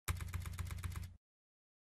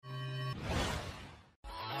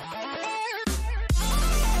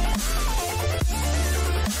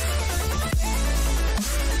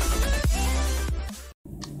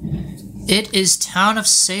It is Town of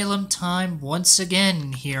Salem time once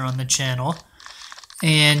again here on the channel.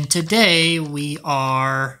 And today we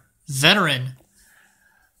are Veteran.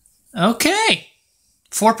 Okay.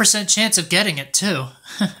 4% chance of getting it too.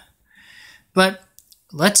 But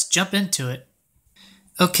let's jump into it.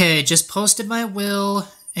 Okay, just posted my will,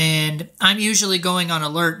 and I'm usually going on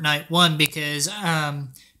alert night one because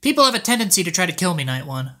people have a tendency to try to kill me night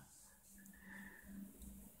one.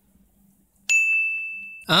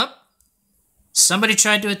 Up. Somebody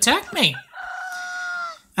tried to attack me.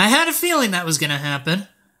 I had a feeling that was going to happen.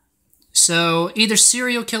 So either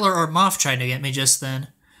serial killer or moth tried to get me just then.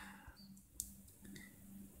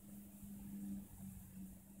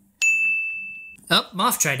 Oh,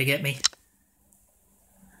 moth tried to get me.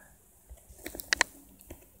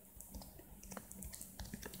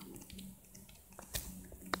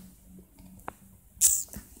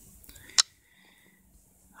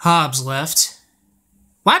 Hobbs left.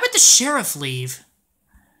 Why would the sheriff leave?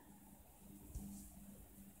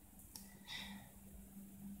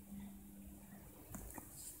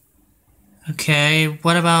 Okay,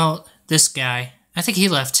 what about this guy? I think he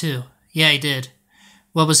left too. Yeah, he did.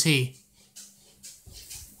 What was he?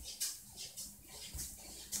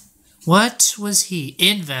 What was he?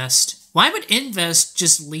 Invest. Why would Invest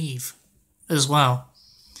just leave as well?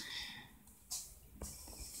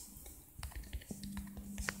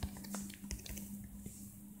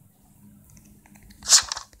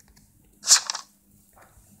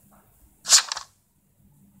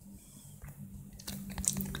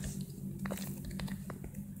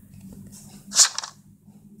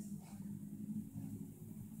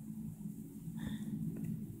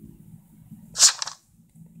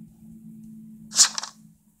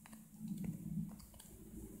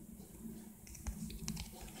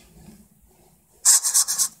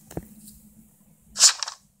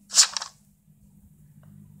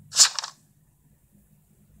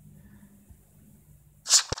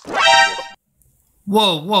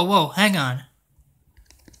 Whoa, whoa, whoa, hang on.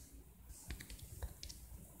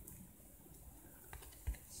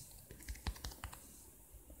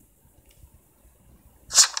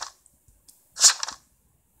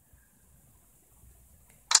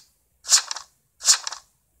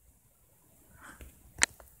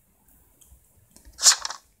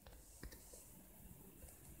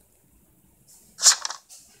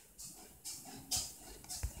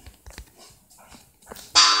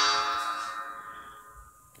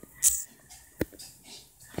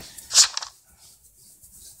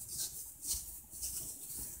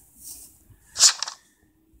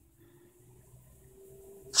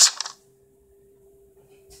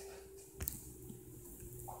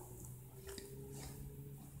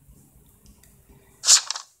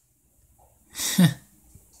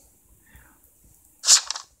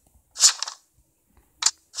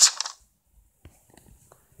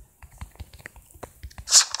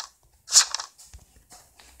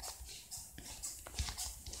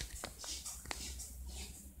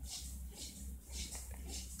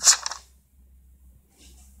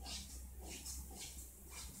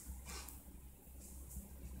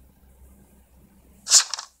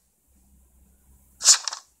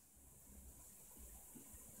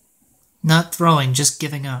 Not throwing, just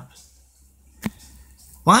giving up.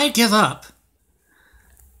 Why give up?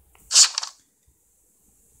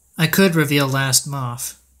 I could reveal last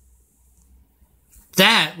moth.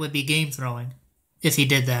 That would be game throwing, if he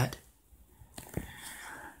did that.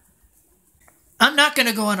 I'm not going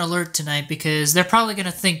to go on alert tonight because they're probably going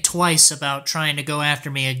to think twice about trying to go after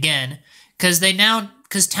me again, because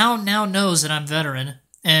Town now knows that I'm Veteran,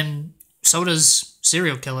 and so does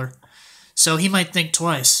Serial Killer. So he might think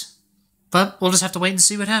twice. But we'll just have to wait and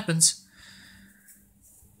see what happens.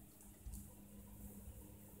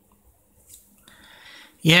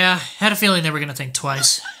 Yeah, had a feeling they were going to think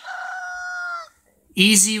twice.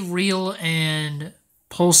 Easy, Real, and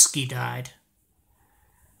Polsky died.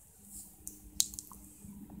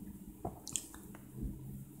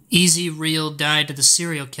 Easy, Real died to the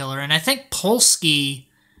serial killer, and I think Polsky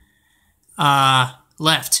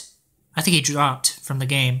left. I think he dropped from the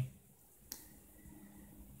game.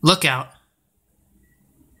 Look out.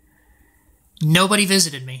 Nobody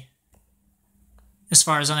visited me, as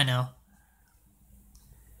far as I know.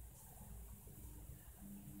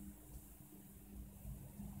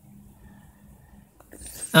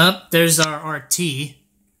 Up, there's our RT.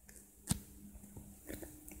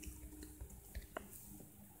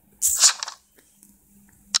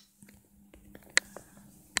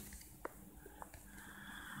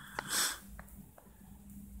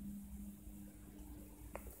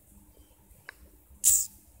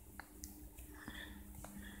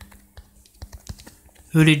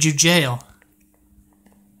 Who did you jail?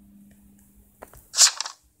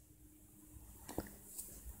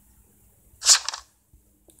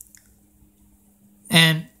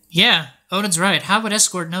 And, yeah, Odin's right. How would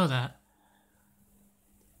Escort know that?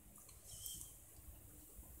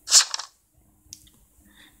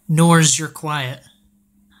 Nor's you're quiet.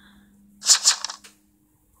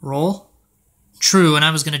 Roll? True, and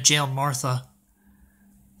I was gonna jail Martha.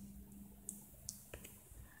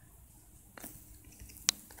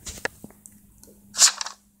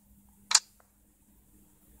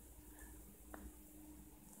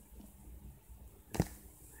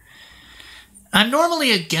 I'm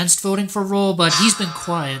normally against voting for Roll, but he's been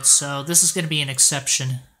quiet, so this is going to be an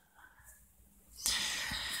exception.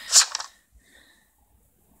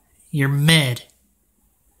 You're mid.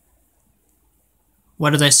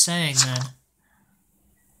 What are they saying, then?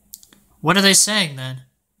 What are they saying, then?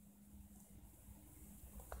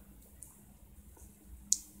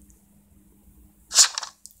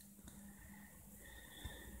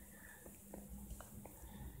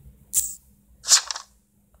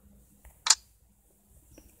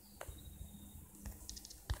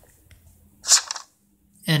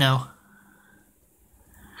 You know.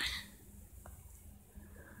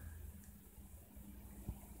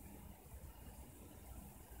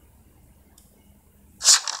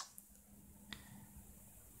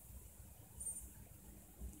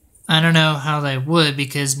 I don't know how they would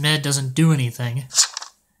because Med doesn't do anything.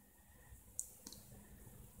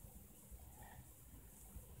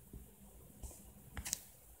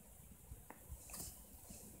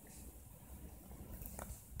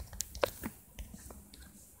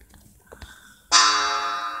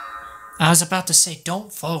 I was about to say,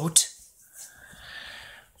 don't vote.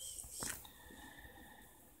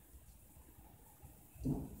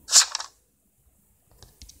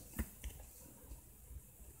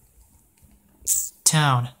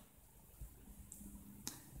 Town.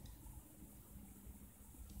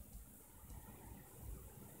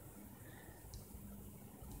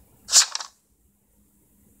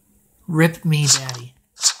 Rip me, daddy.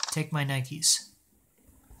 Take my Nikes.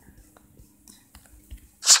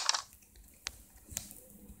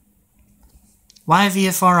 Why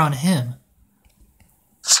VFR on him?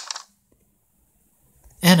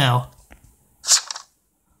 NO.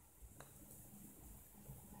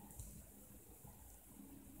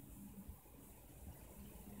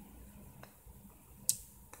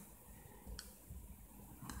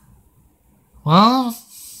 Well,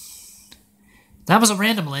 that was a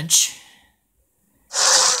random lynch.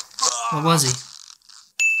 What was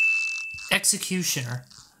he? Executioner.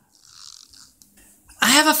 I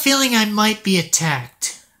have a feeling I might be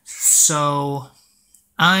attacked, so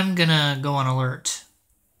I'm gonna go on alert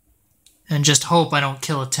and just hope I don't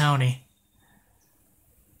kill a townie.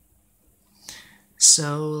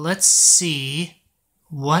 So let's see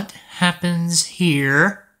what happens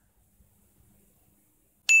here.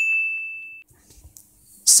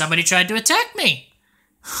 Somebody tried to attack me.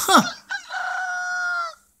 Huh.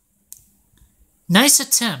 Nice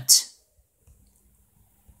attempt.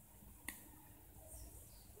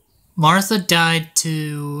 Martha died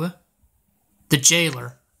to the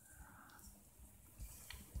jailer.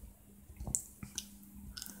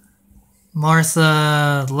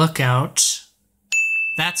 Martha, look out.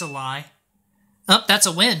 That's a lie. Oh, that's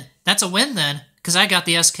a win. That's a win then, because I got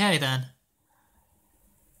the SK then.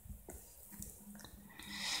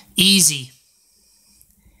 Easy.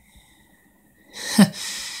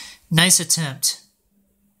 Nice attempt.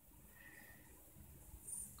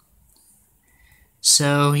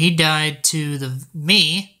 So he died to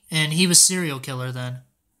me, and he was serial killer then.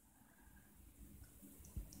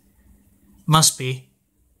 Must be.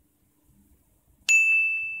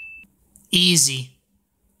 Easy.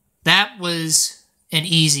 That was an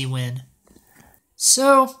easy win.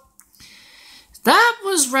 So, that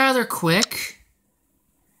was rather quick.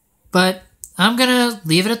 But I'm going to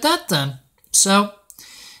leave it at that then. So,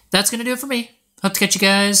 that's going to do it for me. Hope to catch you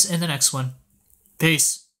guys in the next one.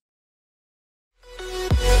 Peace.